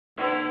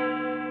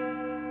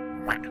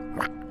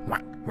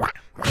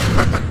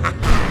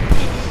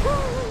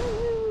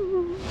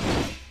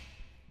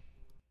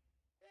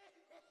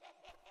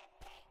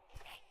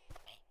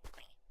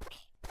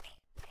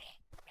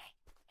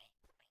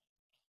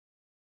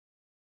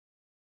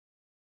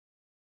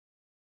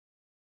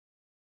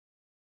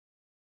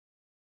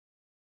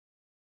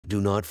Do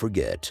not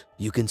forget,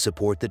 you can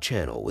support the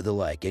channel with a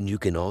like, and you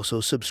can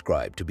also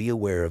subscribe to be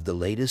aware of the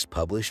latest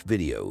published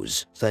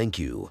videos. Thank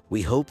you.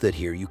 We hope that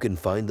here you can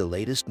find the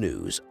latest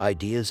news,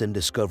 ideas, and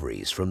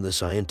discoveries from the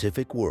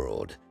scientific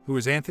world. Who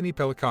is Anthony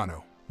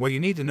Pellicano? What you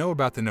need to know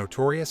about the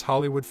notorious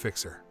Hollywood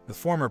fixer, the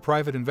former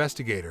private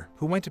investigator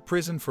who went to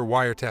prison for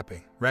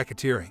wiretapping,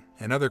 racketeering,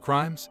 and other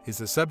crimes, is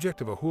the subject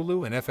of a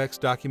Hulu and FX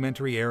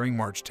documentary airing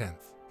March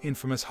 10th.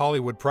 Infamous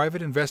Hollywood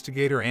private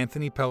investigator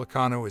Anthony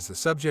Pellicano is the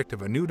subject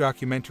of a new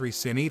documentary,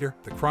 Sin Eater: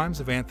 The Crimes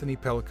of Anthony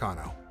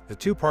Pellicano. The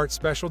two-part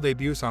special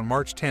debuts on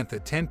March 10th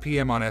at 10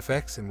 p.m. on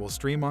FX and will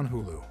stream on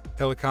Hulu.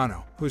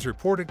 Pellicano, whose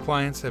reported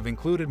clients have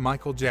included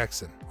Michael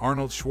Jackson,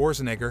 Arnold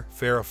Schwarzenegger,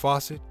 Farrah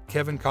Fawcett,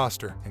 Kevin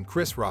Costner, and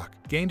Chris Rock,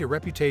 gained a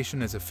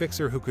reputation as a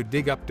fixer who could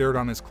dig up dirt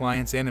on his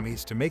clients'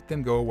 enemies to make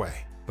them go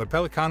away. But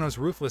Pellicano's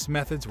ruthless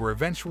methods were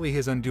eventually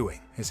his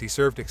undoing, as he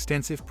served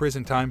extensive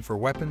prison time for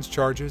weapons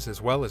charges as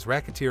well as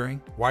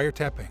racketeering,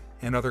 wiretapping,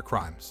 and other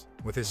crimes.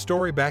 With his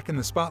story back in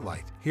the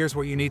spotlight, here's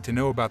what you need to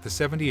know about the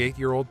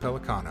 78-year-old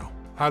Pellicano.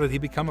 How did he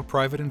become a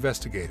private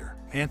investigator?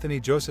 Anthony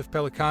Joseph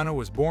Pellicano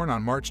was born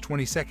on March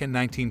 22,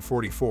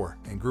 1944,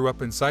 and grew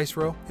up in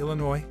Cicero,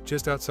 Illinois,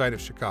 just outside of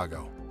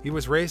Chicago. He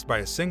was raised by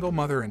a single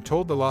mother and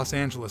told the Los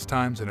Angeles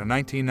Times in a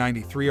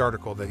 1993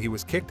 article that he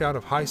was kicked out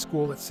of high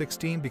school at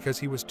 16 because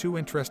he was too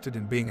interested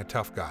in being a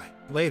tough guy.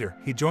 Later,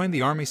 he joined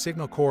the Army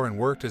Signal Corps and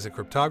worked as a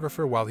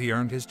cryptographer while he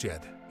earned his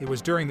JED. It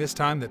was during this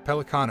time that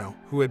Pellicano,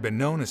 who had been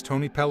known as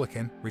Tony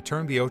Pelican,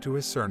 returned the O to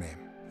his surname.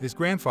 His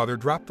grandfather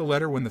dropped the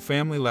letter when the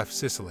family left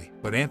Sicily,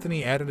 but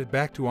Anthony added it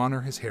back to honor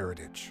his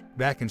heritage.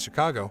 Back in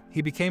Chicago,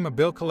 he became a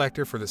bill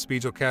collector for the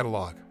Spiegel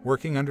catalog,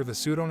 working under the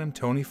pseudonym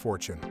Tony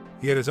Fortune.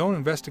 He had his own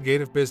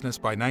investigative business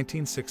by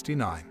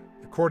 1969.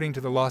 According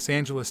to the Los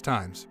Angeles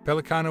Times,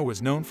 Pellicano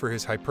was known for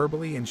his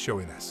hyperbole and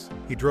showiness.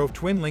 He drove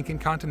twin Lincoln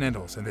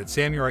Continentals and had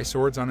samurai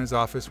swords on his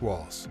office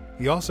walls.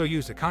 He also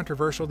used a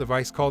controversial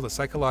device called a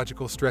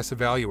psychological stress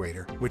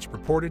evaluator, which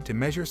purported to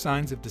measure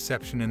signs of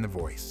deception in the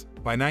voice.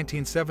 By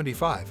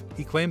 1975,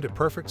 he claimed a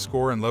perfect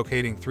score in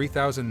locating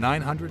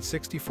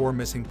 3,964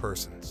 missing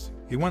persons.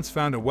 He once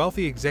found a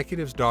wealthy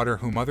executive's daughter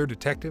whom other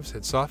detectives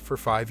had sought for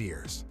 5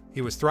 years. He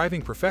was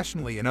thriving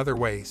professionally in other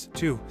ways,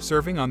 too,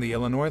 serving on the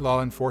Illinois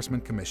Law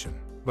Enforcement Commission.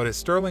 But his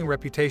sterling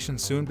reputation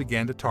soon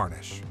began to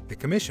tarnish. The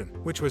commission,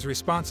 which was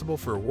responsible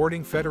for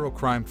awarding federal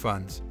crime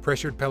funds,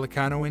 pressured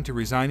Pellicano into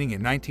resigning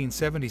in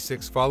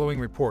 1976 following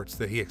reports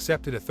that he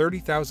accepted a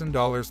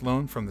 $30,000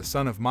 loan from the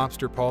son of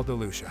mobster Paul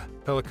DeLucia.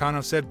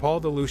 Pellicano said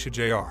Paul DeLucia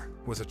Jr.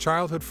 was a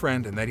childhood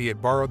friend and that he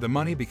had borrowed the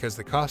money because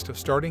the cost of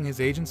starting his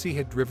agency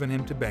had driven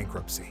him to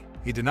bankruptcy.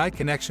 He denied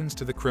connections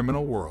to the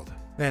criminal world.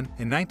 Then,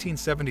 in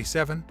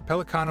 1977,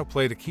 Pellicano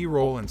played a key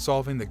role in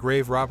solving the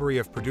grave robbery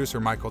of producer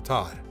Michael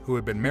Todd, who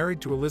had been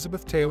married to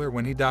Elizabeth Taylor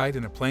when he died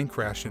in a plane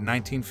crash in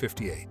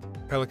 1958.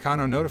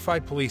 Pellicano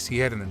notified police he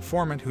had an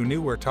informant who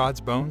knew where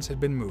Todd's bones had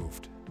been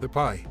moved. The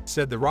PI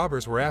said the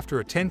robbers were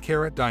after a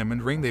 10-carat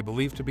diamond ring they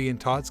believed to be in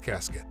Todd's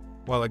casket.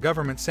 While a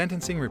government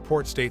sentencing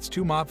report states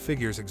 2 mob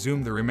figures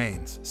exhumed the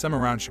remains, some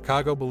around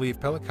Chicago believe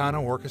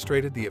Pellicano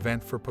orchestrated the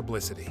event for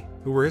publicity.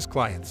 Who were his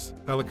clients?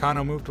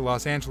 Pellicano moved to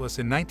Los Angeles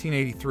in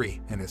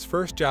 1983, and his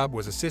first job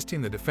was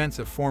assisting the defense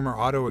of former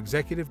auto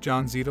executive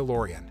John Z.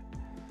 DeLorean,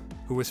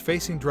 who was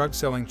facing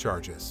drug-selling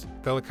charges.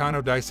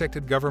 Pellicano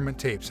dissected government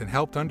tapes and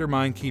helped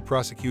undermine key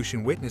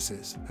prosecution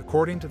witnesses,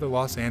 according to the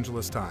Los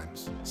Angeles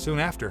Times. Soon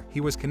after, he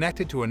was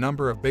connected to a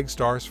number of big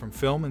stars from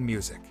film and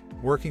music.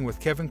 Working with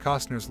Kevin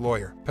Costner's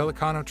lawyer,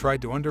 Pellicano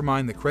tried to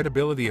undermine the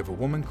credibility of a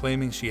woman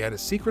claiming she had a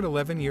secret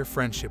 11-year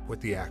friendship with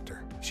the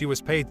actor. She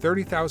was paid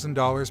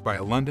 $30,000 by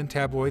a London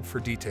tabloid for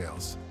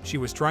details. She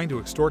was trying to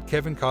extort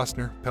Kevin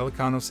Costner,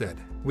 Pellicano said.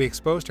 We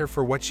exposed her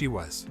for what she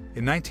was.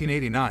 In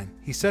 1989,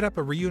 he set up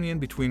a reunion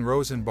between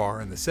Rose and Barr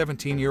and the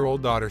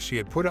 17-year-old daughter she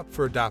had put up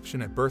for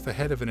adoption at birth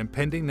ahead of an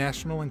impending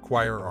National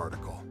Enquirer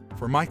article.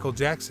 For Michael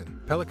Jackson,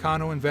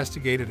 Pellicano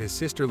investigated his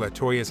sister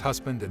Latoya's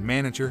husband and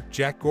manager,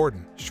 Jack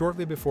Gordon,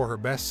 shortly before her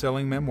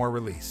best-selling memoir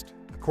released.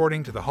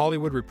 According to The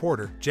Hollywood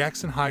Reporter,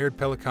 Jackson hired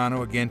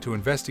Pellicano again to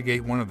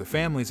investigate one of the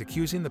families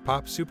accusing the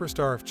pop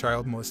superstar of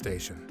child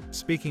molestation.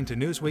 Speaking to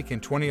Newsweek in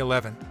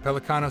 2011,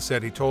 Pellicano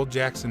said he told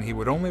Jackson he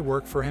would only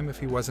work for him if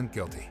he wasn't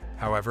guilty.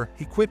 However,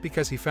 he quit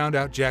because he found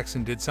out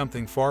Jackson did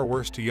something far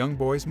worse to young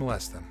boys: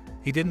 molest them.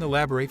 He didn't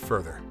elaborate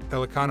further.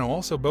 Pellicano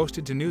also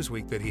boasted to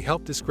Newsweek that he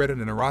helped discredit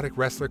an erotic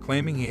wrestler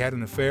claiming he had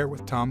an affair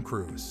with Tom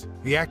Cruise.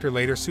 The actor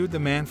later sued the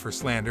man for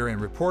slander and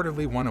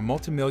reportedly won a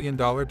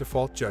multi-million-dollar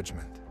default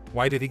judgment.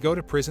 Why did he go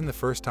to prison the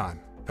first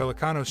time?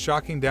 Pellicano's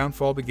shocking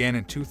downfall began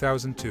in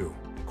 2002.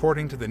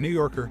 According to The New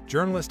Yorker,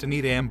 journalist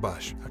Anita M.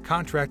 Bush, a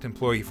contract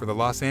employee for the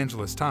Los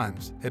Angeles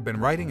Times, had been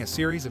writing a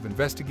series of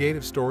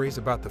investigative stories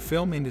about the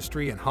film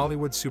industry and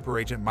Hollywood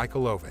superagent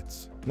Michael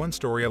Ovitz. One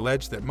story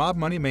alleged that mob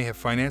money may have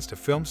financed a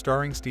film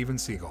starring Steven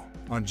Seagal.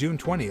 On June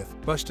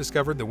 20th, Bush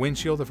discovered the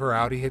windshield of her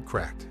Audi had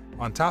cracked.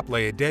 On top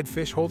lay a dead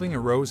fish holding a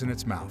rose in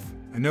its mouth.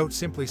 A note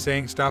simply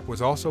saying stop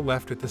was also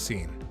left at the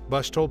scene.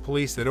 Bush told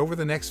police that over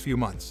the next few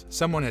months,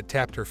 someone had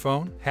tapped her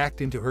phone,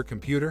 hacked into her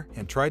computer,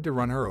 and tried to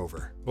run her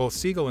over. Both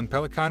Seagal and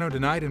Pellicano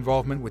denied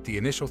involvement with the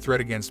initial threat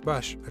against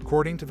Bush,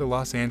 according to the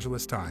Los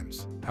Angeles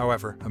Times.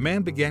 However, a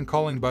man began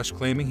calling Bush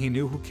claiming he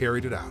knew who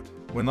carried it out.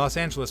 When Los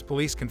Angeles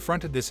police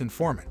confronted this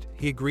informant,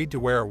 he agreed to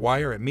wear a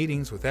wire at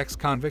meetings with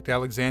ex-convict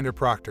Alexander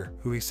Proctor,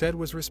 who he said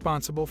was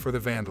responsible for the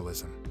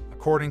vandalism.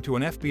 According to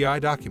an FBI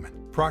document,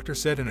 Proctor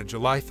said in a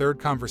July 3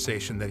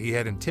 conversation that he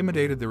had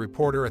intimidated the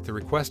reporter at the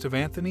request of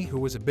Anthony, who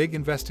was a big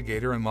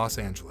investigator in Los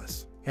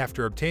Angeles.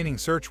 After obtaining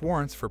search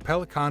warrants for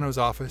Pellicano's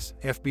office,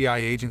 FBI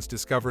agents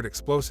discovered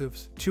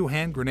explosives, 2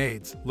 hand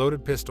grenades,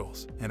 loaded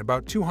pistols, and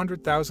about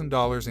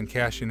 $200,000 in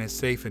cash in his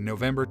safe in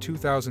November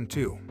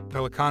 2002.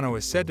 Pellicano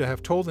is said to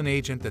have told an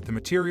agent that the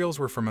materials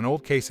were from an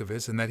old case of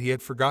his and that he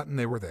had forgotten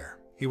they were there.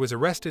 He was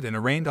arrested and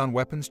arraigned on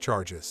weapons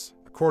charges.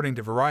 According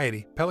to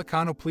Variety,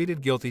 Pellicano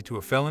pleaded guilty to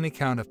a felony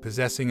count of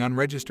possessing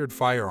unregistered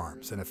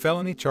firearms and a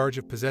felony charge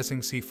of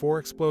possessing C4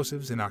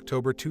 explosives in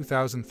October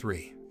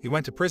 2003. He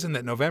went to prison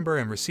that November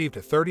and received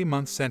a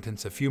 30-month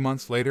sentence a few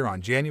months later on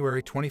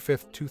January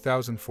 25,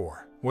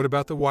 2004. What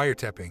about the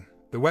wiretapping?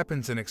 The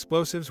weapons and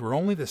explosives were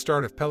only the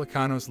start of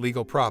Pellicano's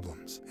legal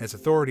problems, as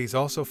authorities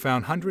also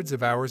found hundreds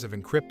of hours of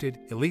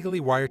encrypted, illegally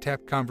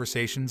wiretapped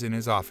conversations in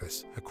his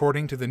office.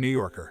 According to The New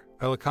Yorker,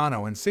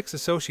 Pellicano and 6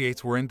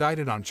 associates were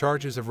indicted on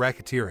charges of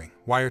racketeering,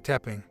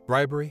 wiretapping,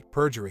 bribery,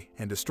 perjury,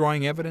 and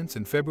destroying evidence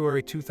in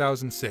February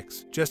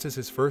 2006, just as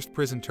his first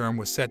prison term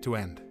was set to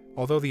end.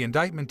 Although the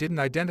indictment didn't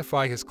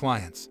identify his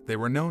clients, they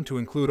were known to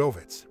include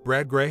Ovitz,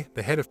 Brad Gray,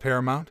 the head of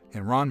Paramount,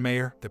 and Ron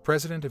Mayer, the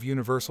president of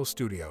Universal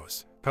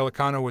Studios.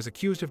 Pellicano was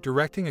accused of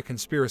directing a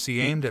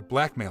conspiracy aimed at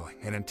blackmailing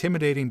and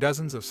intimidating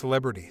dozens of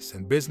celebrities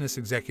and business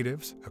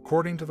executives,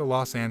 according to the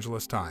Los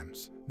Angeles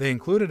Times. They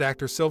included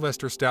actor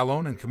Sylvester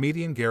Stallone and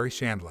comedian Gary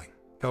Shandling.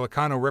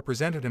 Pellicano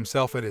represented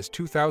himself at his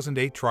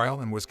 2008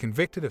 trial and was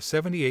convicted of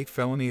 78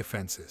 felony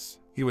offenses.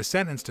 He was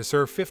sentenced to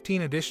serve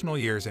 15 additional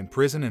years in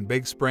prison in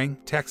Big Spring,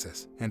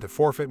 Texas, and to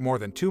forfeit more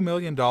than $2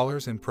 million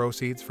in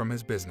proceeds from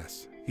his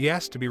business. He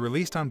asked to be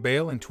released on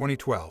bail in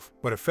 2012,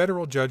 but a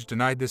federal judge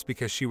denied this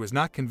because she was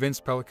not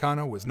convinced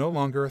Pellicano was no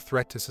longer a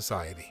threat to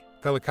society.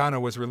 Pellicano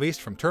was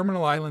released from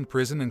Terminal Island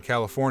Prison in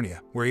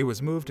California, where he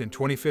was moved in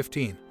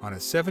 2015, on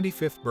his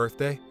 75th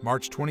birthday,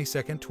 March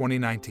 22,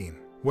 2019.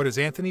 What is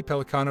Anthony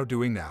Pellicano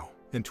doing now?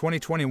 In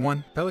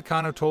 2021,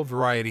 Pellicano told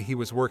Variety he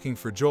was working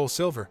for Joel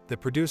Silver, the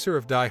producer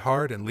of Die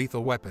Hard and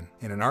Lethal Weapon,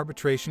 in an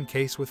arbitration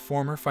case with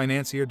former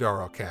financier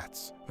Darrell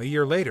Katz. A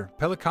year later,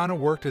 Pellicano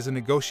worked as a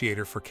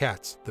negotiator for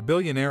Katz, the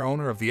billionaire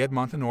owner of the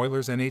Edmonton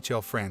Oilers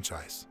NHL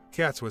franchise.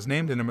 Katz was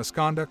named in a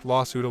misconduct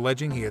lawsuit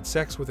alleging he had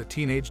sex with a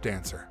teenage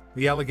dancer.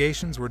 The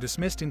allegations were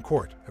dismissed in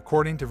court,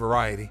 according to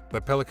Variety,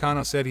 but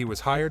Pellicano said he was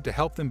hired to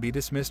help them be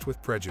dismissed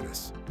with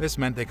prejudice. This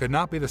meant they could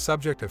not be the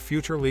subject of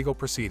future legal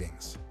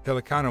proceedings.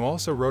 Pellicano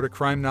also wrote a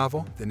crime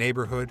novel, The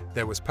Neighborhood,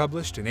 that was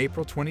published in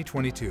April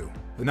 2022.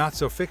 The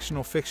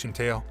not-so-fictional fiction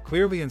tale,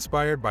 clearly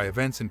inspired by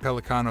events in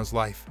Pellicano's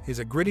life, is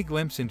a gritty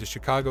glimpse into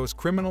Chicago's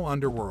criminal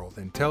underworld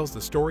and tells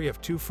the story of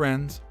 2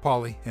 friends,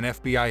 Paulie, an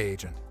FBI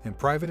agent, and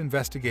private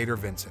investigator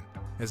Vincent.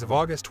 As of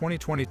August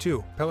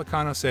 2022,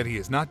 Pellicano said he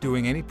is not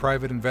doing any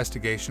private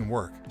investigation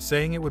work,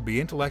 saying it would be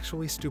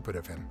intellectually stupid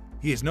of him.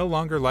 He is no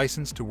longer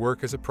licensed to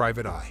work as a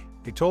private eye.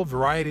 He told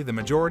Variety the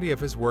majority of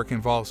his work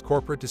involves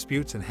corporate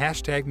disputes and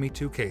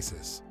 #MeToo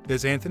cases.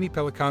 Does Anthony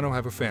Pellicano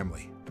have a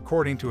family?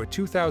 According to a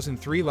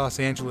 2003 Los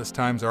Angeles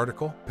Times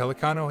article,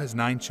 Pellicano has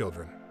 9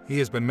 children. He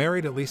has been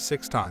married at least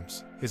 6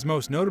 times. His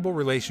most notable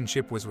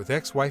relationship was with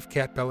ex-wife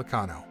Kat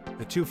Pellicano.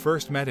 The 2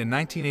 first met in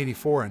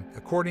 1984 and,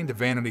 according to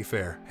Vanity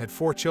Fair, had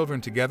 4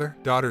 children together,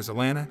 daughters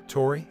Alana,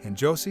 Tori, and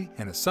Josie,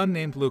 and a son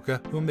named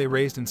Luca, whom they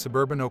raised in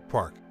suburban Oak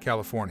Park,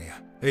 California.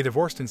 They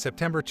divorced in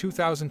September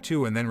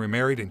 2002 and then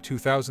remarried in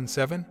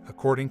 2007,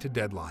 according to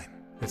Deadline.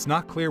 It's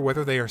not clear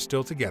whether they are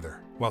still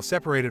together. While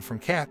separated from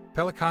Kat,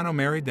 Pellicano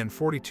married then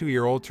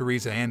 42-year-old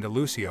Teresa Ann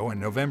DeLucio in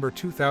November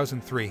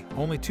 2003,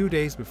 only 2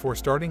 days before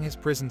starting his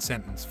prison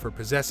sentence for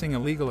possessing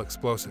illegal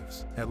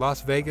explosives at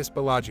Las Vegas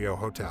Bellagio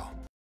Hotel.